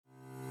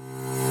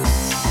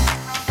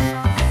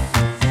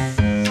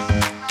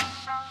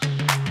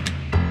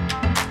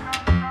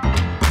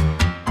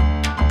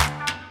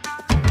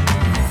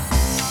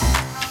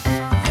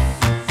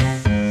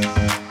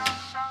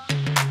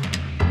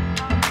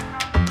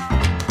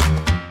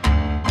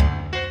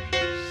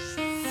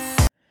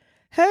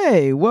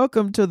Hey,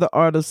 welcome to the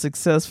Art of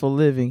Successful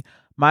Living.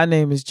 My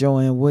name is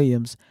Joanne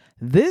Williams.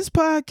 This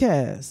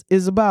podcast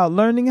is about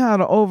learning how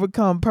to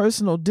overcome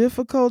personal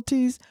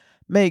difficulties,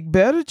 make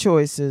better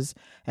choices,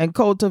 and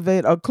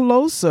cultivate a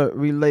closer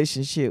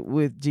relationship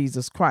with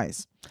Jesus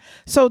Christ.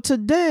 So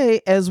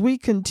today, as we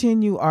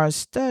continue our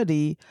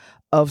study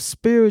of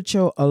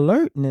spiritual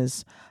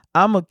alertness,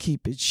 I'm going to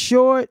keep it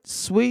short,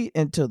 sweet,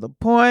 and to the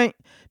point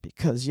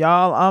because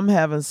y'all, I'm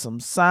having some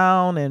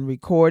sound and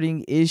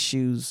recording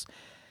issues.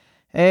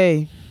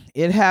 Hey,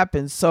 it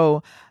happens.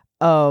 So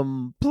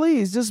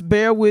please just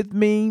bear with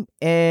me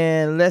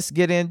and let's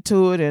get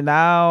into it, and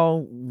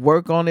I'll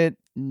work on it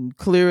and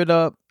clear it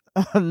up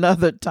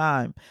another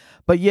time.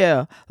 But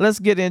yeah, let's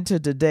get into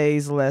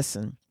today's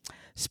lesson.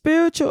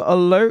 Spiritual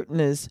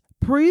alertness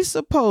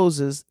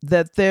presupposes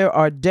that there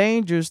are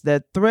dangers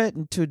that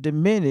threaten to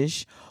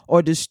diminish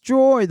or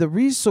destroy the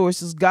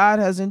resources God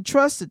has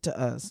entrusted to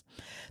us,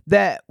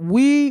 that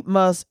we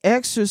must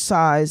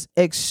exercise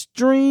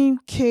extreme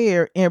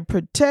care in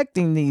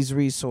protecting these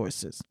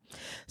resources.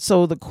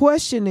 So the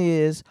question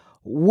is,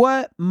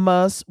 what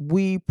must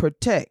we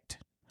protect?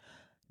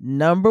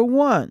 Number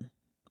one,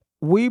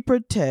 we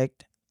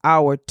protect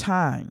our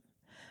time.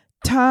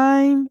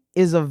 Time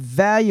is a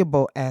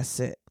valuable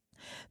asset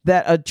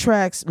that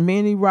attracts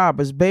many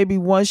robbers. Baby,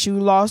 once you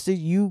lost it,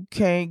 you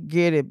can't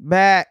get it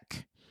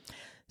back.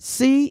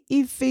 See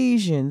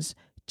Ephesians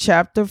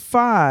chapter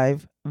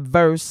 5,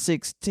 verse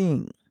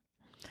 16.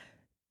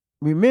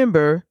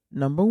 Remember,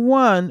 number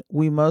one,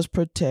 we must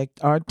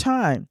protect our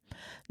time.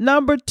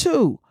 Number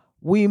two,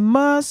 we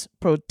must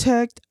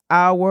protect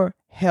our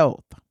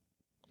health.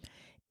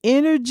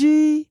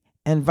 Energy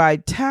and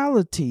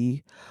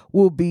vitality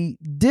will be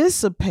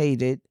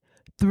dissipated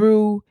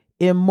through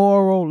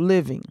immoral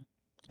living.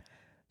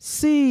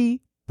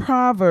 See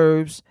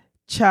Proverbs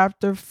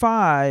chapter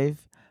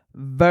 5,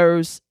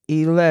 verse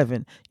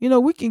 11. You know,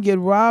 we can get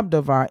robbed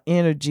of our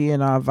energy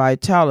and our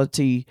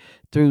vitality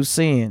through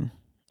sin.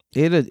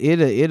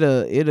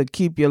 It'll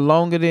keep you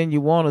longer than you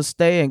want to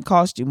stay and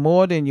cost you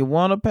more than you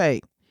want to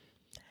pay.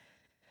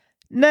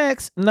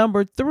 Next,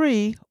 number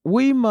three,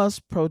 we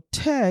must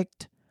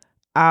protect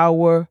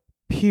our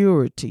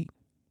purity.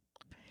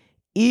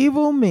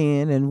 Evil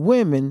men and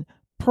women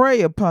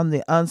prey upon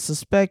the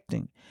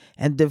unsuspecting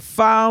and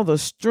defile the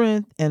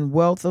strength and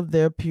wealth of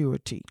their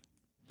purity.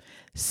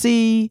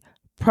 See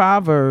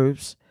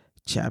Proverbs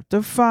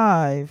chapter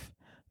 5,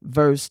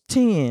 verse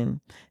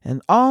 10,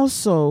 and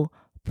also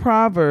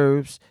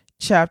Proverbs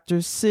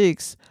chapter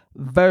 6,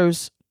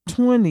 verse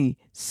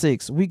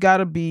 26. We got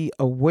to be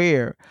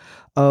aware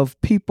of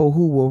people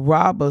who will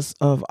rob us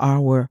of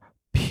our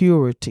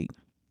purity.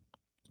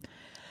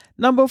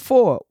 Number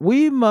four,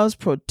 we must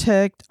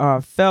protect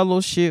our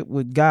fellowship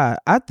with God.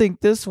 I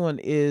think this one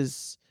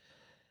is,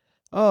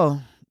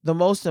 the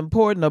most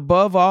important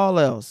above all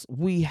else.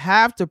 We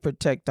have to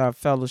protect our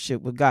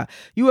fellowship with God.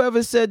 You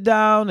ever sat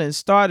down and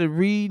started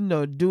reading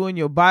or doing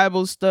your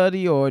Bible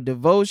study or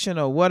devotion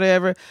or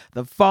whatever?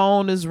 The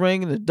phone is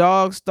ringing, the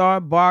dogs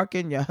start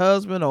barking, your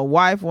husband or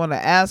wife want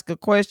to ask a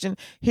question.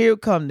 Here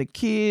come the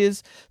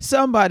kids.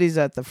 Somebody's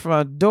at the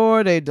front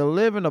door. They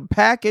delivering a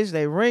package.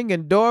 They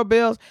ringing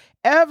doorbells.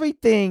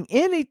 Everything,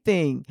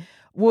 anything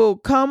will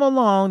come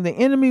along. The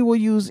enemy will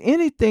use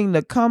anything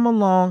to come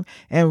along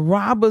and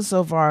rob us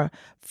of our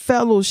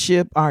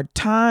fellowship, our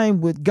time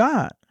with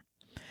God.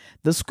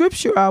 The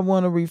scripture I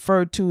want to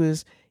refer to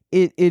is,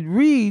 it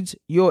reads,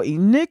 your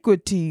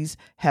iniquities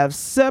have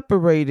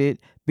separated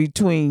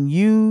between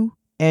you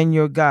and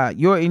your God.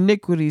 Your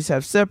iniquities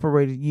have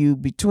separated you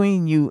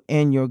between you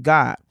and your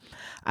God.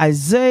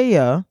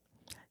 Isaiah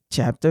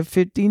chapter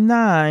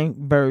 59,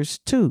 verse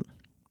 2.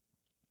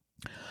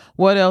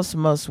 What else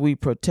must we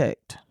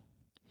protect?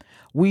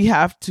 We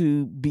have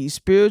to be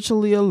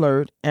spiritually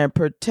alert and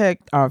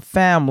protect our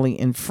family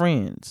and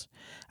friends.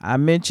 I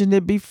mentioned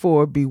it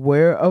before,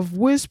 beware of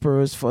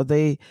whisperers, for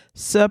they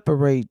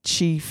separate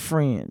chief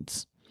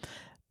friends.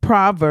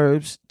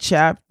 Proverbs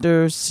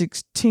chapter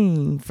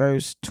 16,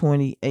 verse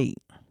 28.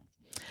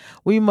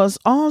 We must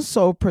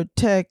also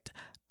protect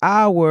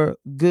our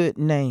good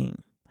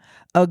name.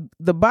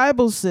 The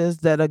Bible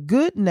says that a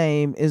good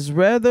name is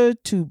rather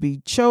to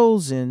be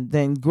chosen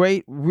than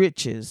great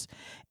riches,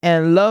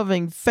 and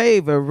loving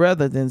favor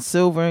rather than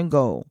silver and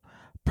gold.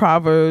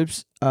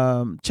 Proverbs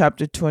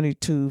chapter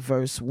 22,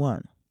 verse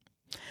 1.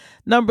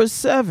 Number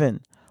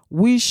 7,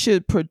 we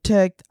should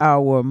protect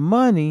our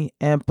money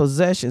and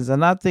possessions.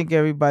 And I think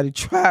everybody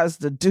tries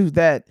to do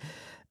that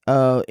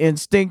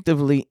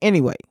instinctively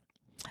anyway.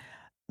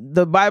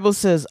 The Bible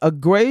says, a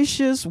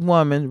gracious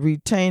woman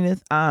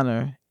retaineth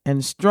honor,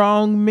 and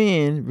strong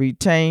men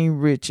retain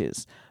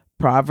riches.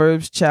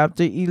 Proverbs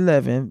chapter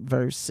 11,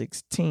 verse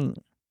 16.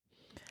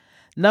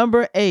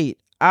 Number 8,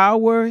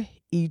 our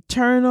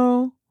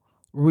eternal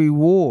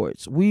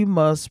rewards. We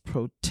must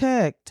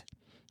protect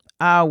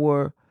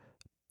our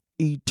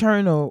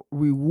eternal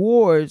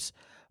rewards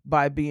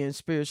by being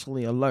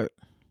spiritually alert.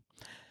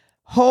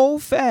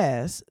 Hold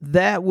fast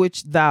that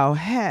which thou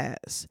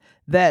hast,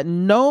 that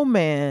no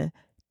man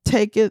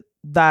taketh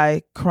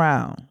thy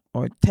crown.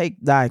 or take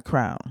thy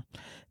crown.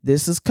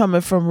 This is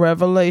coming from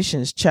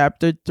Revelations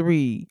chapter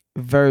 3,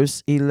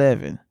 verse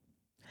 11.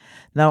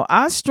 Now,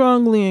 I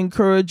strongly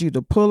encourage you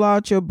to pull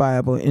out your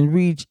Bible and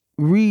read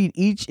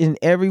each and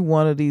every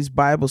one of these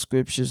Bible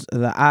scriptures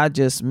that I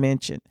just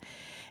mentioned.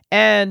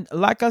 And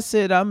like I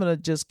said, I'm going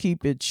to just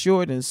keep it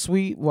short and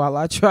sweet while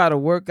I try to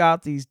work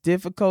out these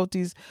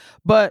difficulties.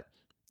 But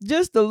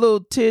just a little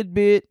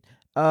tidbit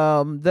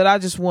that I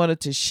just wanted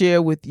to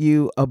share with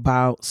you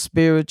about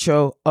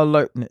spiritual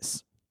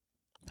alertness.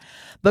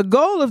 The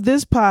goal of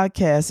this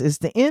podcast is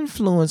to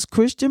influence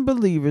Christian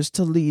believers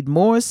to lead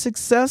more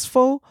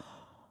successful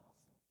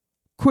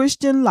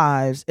Christian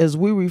lives as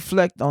we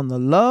reflect on the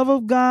love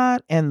of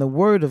God and the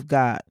Word of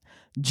God.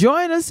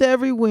 Join us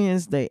every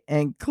Wednesday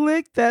and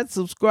click that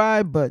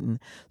subscribe button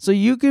so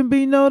you can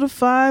be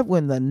notified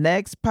when the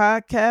next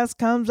podcast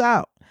comes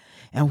out.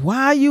 And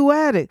while you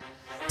at it,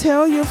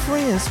 tell your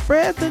friends,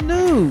 spread the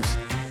news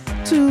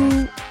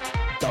to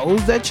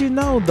those that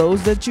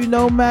you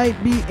know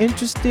might be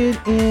interested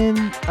in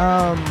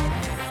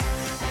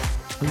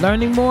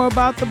learning more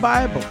about the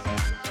Bible.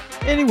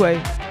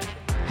 Anyway,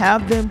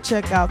 have them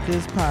check out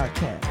this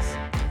podcast.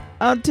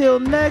 Until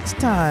next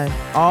time,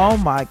 all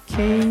my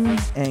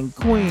kings and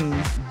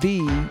queens be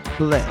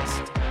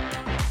blessed.